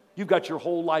 You've got your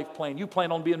whole life planned. You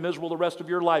plan on being miserable the rest of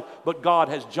your life, but God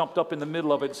has jumped up in the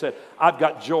middle of it and said, I've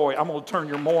got joy. I'm going to turn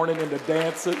your mourning into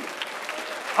dancing.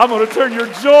 I'm going to turn your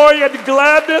joy into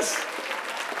gladness.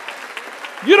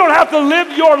 You don't have to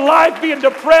live your life being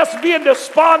depressed, being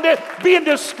despondent, being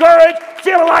discouraged,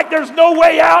 feeling like there's no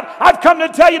way out. I've come to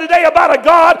tell you today about a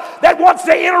God that wants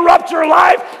to interrupt your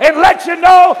life and let you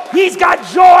know He's got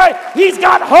joy, He's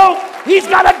got hope, He's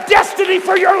got a destiny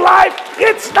for your life.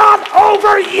 It's not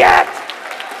over yet.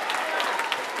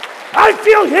 I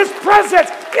feel His presence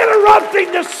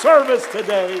interrupting this service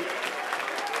today.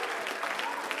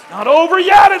 It's not over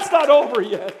yet. It's not over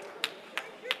yet.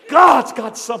 God's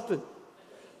got something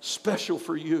special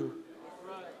for you.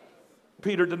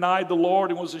 Peter denied the Lord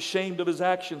and was ashamed of his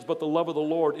actions, but the love of the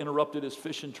Lord interrupted his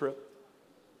fishing trip.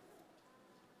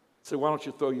 He said, why don't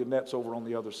you throw your nets over on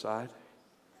the other side?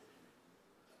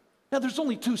 Now, there's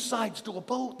only two sides to a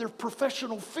boat. They're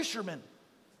professional fishermen.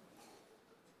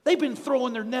 They've been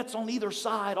throwing their nets on either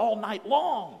side all night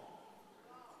long.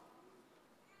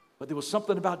 But there was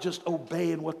something about just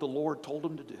obeying what the Lord told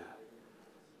them to do.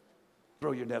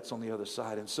 Throw your nets on the other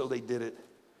side. And so they did it.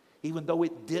 Even though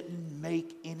it didn't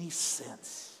make any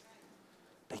sense,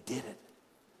 they did it.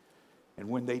 And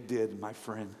when they did, my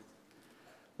friend,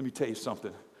 let me tell you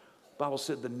something. The Bible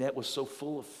said the net was so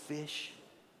full of fish,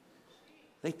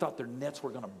 they thought their nets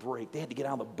were going to break. They had to get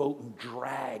out of the boat and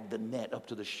drag the net up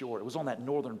to the shore. It was on that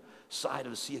northern side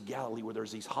of the Sea of Galilee where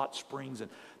there's these hot springs and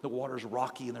the water's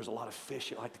rocky and there's a lot of fish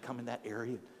that like to come in that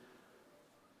area.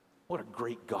 What a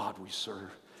great God we serve.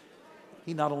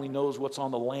 He not only knows what's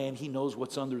on the land, He knows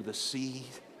what's under the sea.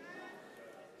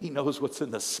 He knows what's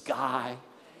in the sky.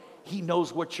 He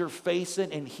knows what you're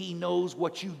facing, and He knows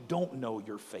what you don't know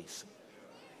you're facing.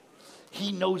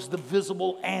 He knows the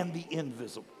visible and the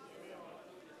invisible.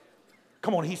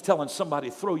 Come on, He's telling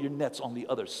somebody, throw your nets on the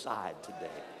other side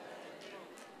today.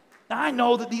 Now, I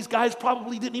know that these guys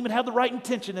probably didn't even have the right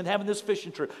intention in having this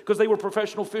fishing trip because they were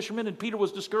professional fishermen and Peter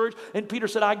was discouraged and Peter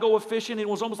said, I go a-fishing, and it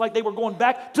was almost like they were going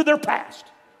back to their past.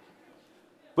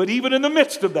 But even in the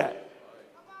midst of that,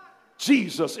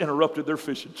 Jesus interrupted their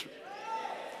fishing trip.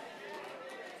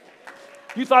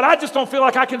 You thought, I just don't feel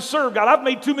like I can serve God. I've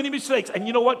made too many mistakes. And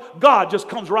you know what? God just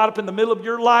comes right up in the middle of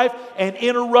your life and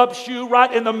interrupts you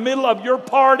right in the middle of your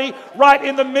party, right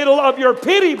in the middle of your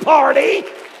pity party.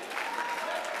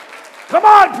 Come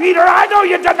on, Peter, I know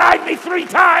you denied me 3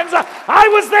 times. I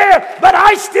was there, but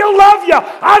I still love you.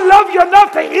 I love you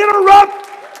enough to interrupt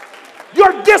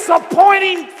your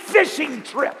disappointing fishing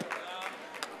trip.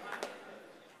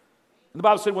 And the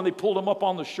Bible said when they pulled him up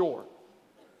on the shore.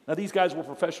 Now, these guys were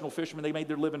professional fishermen. They made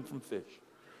their living from fish.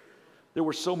 There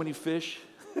were so many fish.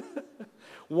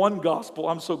 One gospel,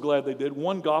 I'm so glad they did.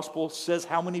 One gospel says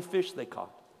how many fish they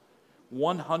caught.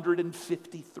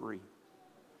 153.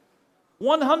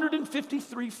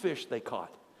 153 fish they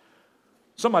caught.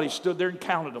 Somebody stood there and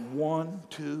counted them. 1,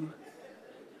 2,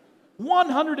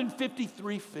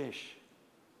 153 fish.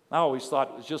 I always thought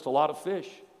it was just a lot of fish.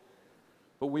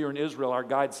 But we were in Israel. Our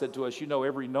guide said to us, you know,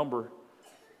 every number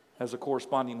has a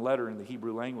corresponding letter in the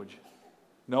Hebrew language.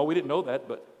 No, we didn't know that,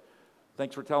 but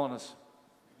thanks for telling us.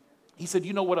 He said,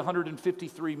 you know what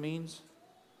 153 means?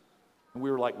 And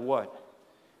we were like, what?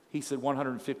 He said,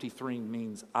 153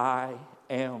 means I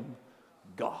am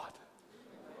God.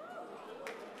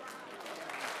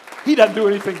 He doesn't do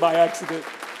anything by accident.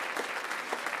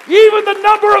 Even the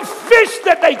number of fish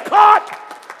that they caught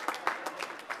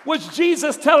was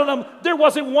Jesus telling them, there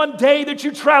wasn't one day that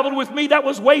you traveled with me that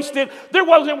was wasted. There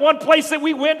wasn't one place that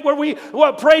we went where we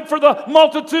prayed for the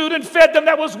multitude and fed them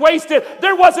that was wasted.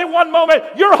 There wasn't one moment.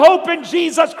 Your hope in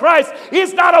Jesus Christ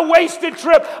is not a wasted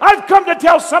trip. I've come to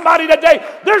tell somebody today,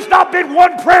 there's not been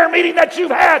one prayer meeting that you've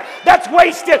had that's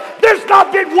wasted. There's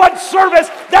not been one service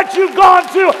that you've gone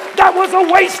to that was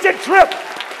a wasted trip.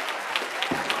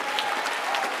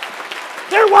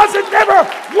 There wasn't never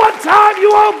one time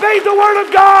you obeyed the Word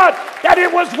of God that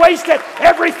it was wasted.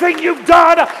 Everything you've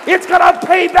done, it's going to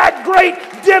pay back great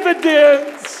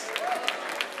dividends.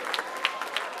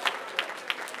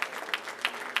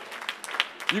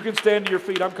 You can stand to your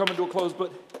feet. I'm coming to a close,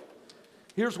 but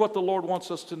here's what the Lord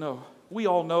wants us to know. We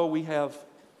all know we have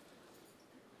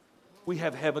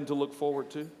heaven to look forward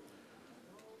to.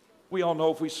 We all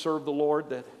know if we serve the Lord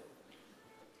that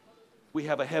we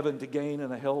have a heaven to gain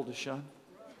and a hell to shun.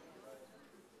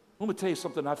 Let me tell you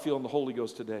something I feel in the Holy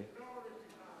Ghost today.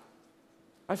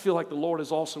 I feel like the Lord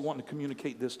is also wanting to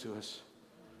communicate this to us.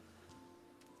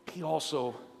 He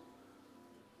also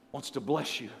wants to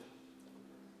bless you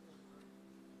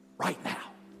right now,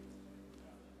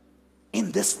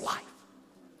 in this life.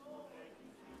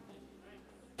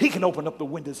 He can open up the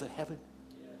windows of heaven.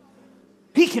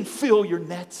 He can fill your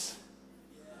nets.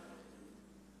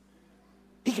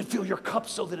 He can fill your cup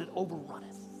so that it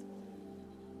overrunneth.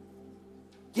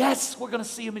 Yes, we're going to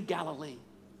see him in Galilee.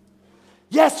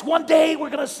 Yes, one day we're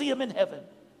going to see him in heaven.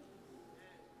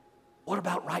 What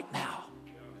about right now?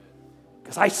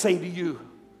 Because I say to you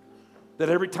that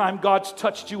every time God's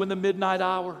touched you in the midnight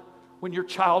hour when your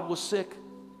child was sick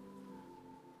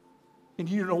and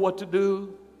you didn't know what to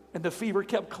do and the fever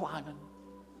kept climbing,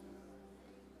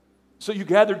 so you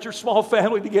gathered your small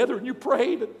family together and you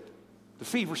prayed. The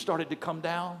fever started to come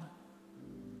down.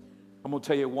 I'm going to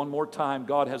tell you one more time,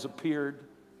 God has appeared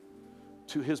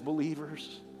to his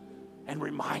believers and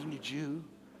reminded you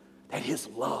that his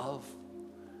love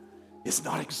is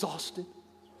not exhausted.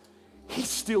 He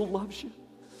still loves you.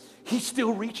 He's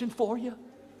still reaching for you.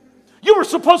 You were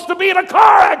supposed to be in a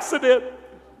car accident.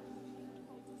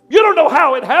 You don't know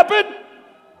how it happened.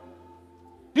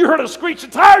 You heard a screech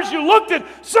of tires, you looked, and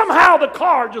somehow the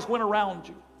car just went around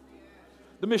you.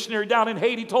 The missionary down in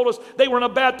Haiti told us they were in a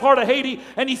bad part of Haiti,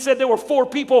 and he said there were 4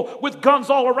 people with guns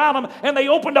all around them, and they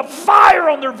opened up fire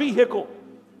on their vehicle.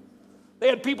 They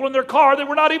had people in their car that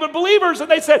were not even believers, and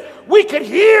they said, we could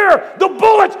hear the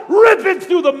bullets ripping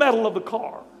through the metal of the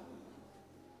car.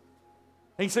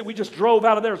 And he said, we just drove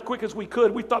out of there as quick as we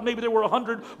could. We thought maybe there were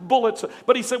 100 bullets.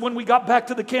 But he said, when we got back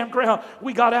to the campground,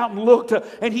 we got out and looked.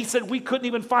 And he said, we couldn't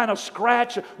even find a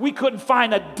scratch. We couldn't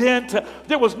find a dent.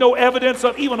 There was no evidence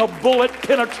of even a bullet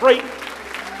penetrating.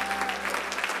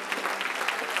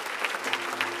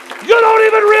 You don't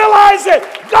even realize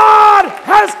it. God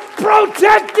has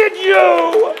protected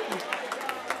you.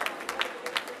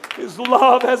 His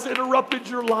love has interrupted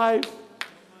your life.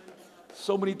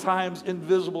 So many times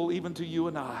invisible even to you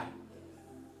and I.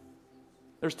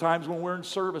 There's times when we're in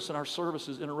service and our service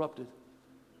is interrupted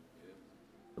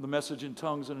with the message in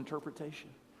tongues and interpretation.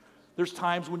 There's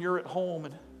times when you're at home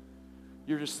and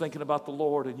you're just thinking about the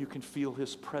Lord and you can feel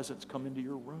his presence come into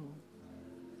your room.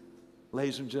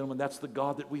 Ladies and gentlemen, that's the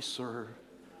God that we serve.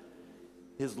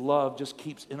 His love just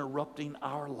keeps interrupting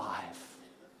our life.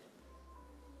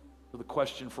 So the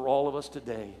question for all of us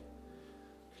today,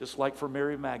 just like for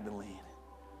Mary Magdalene,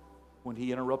 when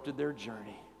he interrupted their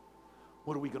journey,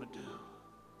 what are we going to do?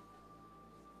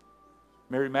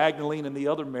 Mary Magdalene and the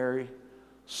other Mary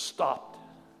stopped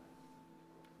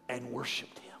and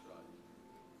worshiped him.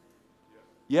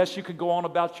 Yes, you can go on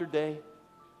about your day.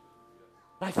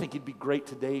 But I think it'd be great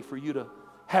today for you to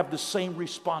have the same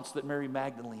response that Mary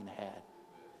Magdalene had.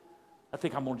 I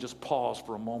think I'm going to just pause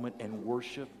for a moment and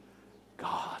worship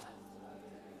God.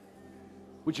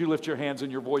 Would you lift your hands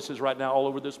and your voices right now all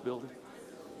over this building?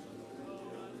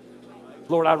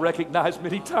 Lord, I recognize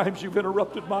many times you've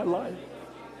interrupted my life.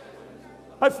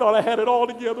 I thought I had it all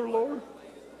together, Lord.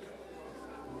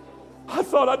 I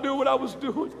thought I knew what I was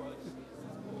doing.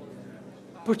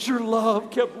 But your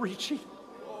love kept reaching.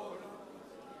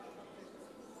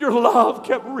 Your love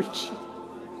kept reaching.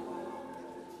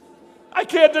 I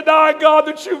can't deny, God,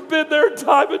 that you've been there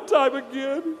time and time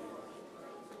again.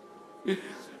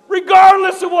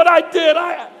 Regardless of what I did,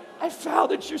 I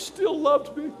found that you still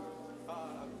loved me.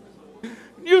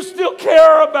 You still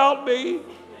care about me.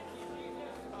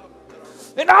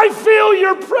 And I feel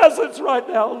your presence right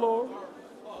now, Lord.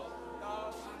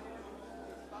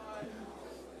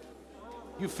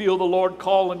 You feel the Lord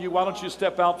calling you. Why don't you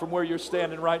step out from where you're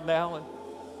standing right now? And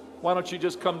why don't you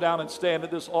just come down and stand at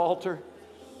this altar?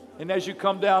 And as you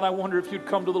come down, I wonder if you'd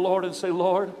come to the Lord and say,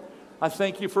 Lord, I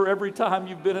thank you for every time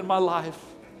you've been in my life.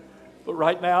 But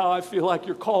right now, I feel like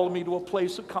you're calling me to a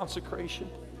place of consecration.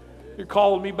 You're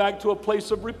calling me back to a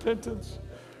place of repentance.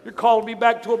 You're calling me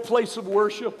back to a place of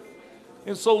worship.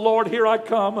 And so, Lord, here I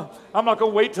come. I'm not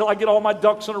going to wait till I get all my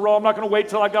ducks in a row. I'm not going to wait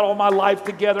till I got all my life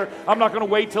together. I'm not going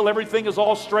to wait till everything is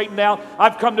all straightened out.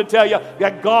 I've come to tell you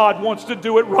that God wants to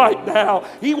do it right now.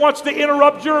 He wants to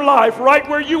interrupt your life right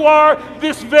where you are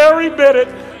this very minute.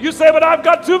 You say, but I've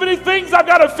got too many things I've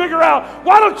got to figure out.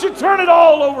 Why don't you turn it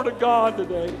all over to God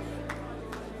today?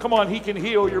 Come on, He can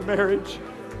heal your marriage.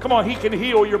 Come on, He can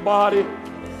heal your body.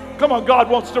 Come on, God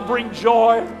wants to bring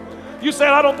joy. You say,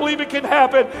 I don't believe it can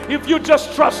happen. If you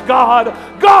just trust God,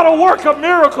 God will work a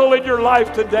miracle in your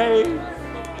life today.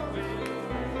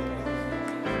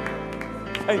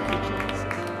 Thank you, Jesus.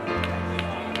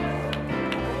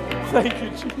 Thank you,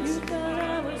 Jesus.